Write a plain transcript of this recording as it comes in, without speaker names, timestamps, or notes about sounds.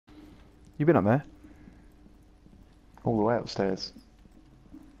You been up there? All the way upstairs.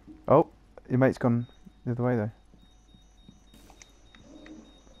 Oh, your mate's gone the other way though.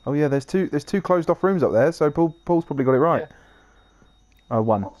 Oh yeah, there's two closed off rooms up there, so Paul's probably got it right. Yeah.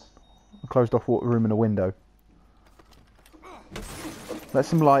 One. A closed off room and a window. Let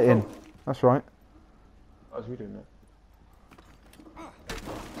some light in. That's right. How's we doing that?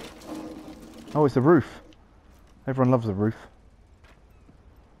 Oh, it's the roof. Everyone loves the roof.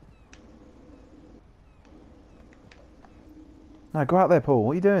 No, go out there, Paul.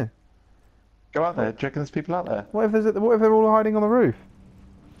 What are you doing? Go out there. Do you reckon there's people out there? What if they're all hiding on the roof?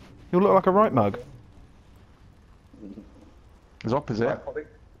 You'll look like a right mug. There's opposite.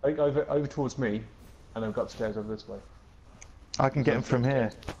 I think over towards me, and then go upstairs over this way. I can get him from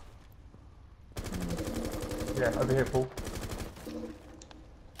here. Yeah, over here, Paul.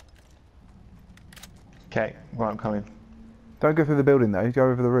 Okay, right, I'm coming. Don't go through the building though. Go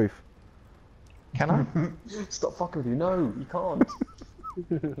over the roof. Can I? Stop fucking with you. No, you can't.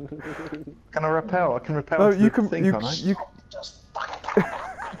 Can I rappel? I can rappel. No, to you the can. thing, You can't I? Just fucking.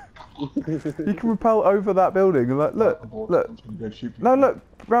 you can rappel over that building. And look. No, look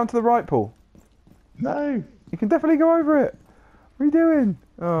round to the right, Paul. No. You can definitely go over it. What are you doing?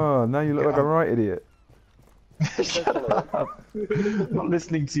 Oh, now you look like a right idiot. Shut up. I'm not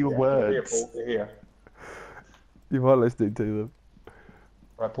listening to your words. Here, Paul. Here. You are listening to them.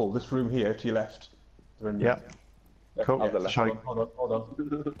 Right, Paul. This room here to your left. Yep. Cool. Yeah, Shall I, hold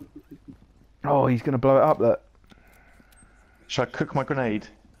on. Oh, he's going to blow it up, look. shall I cook my grenade?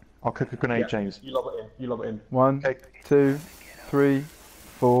 I'll cook a grenade, Yeah, James. You lob it in. You lob it in. 1, Okay. 2, 3,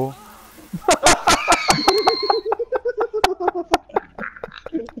 4.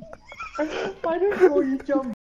 I didn't know you jumped.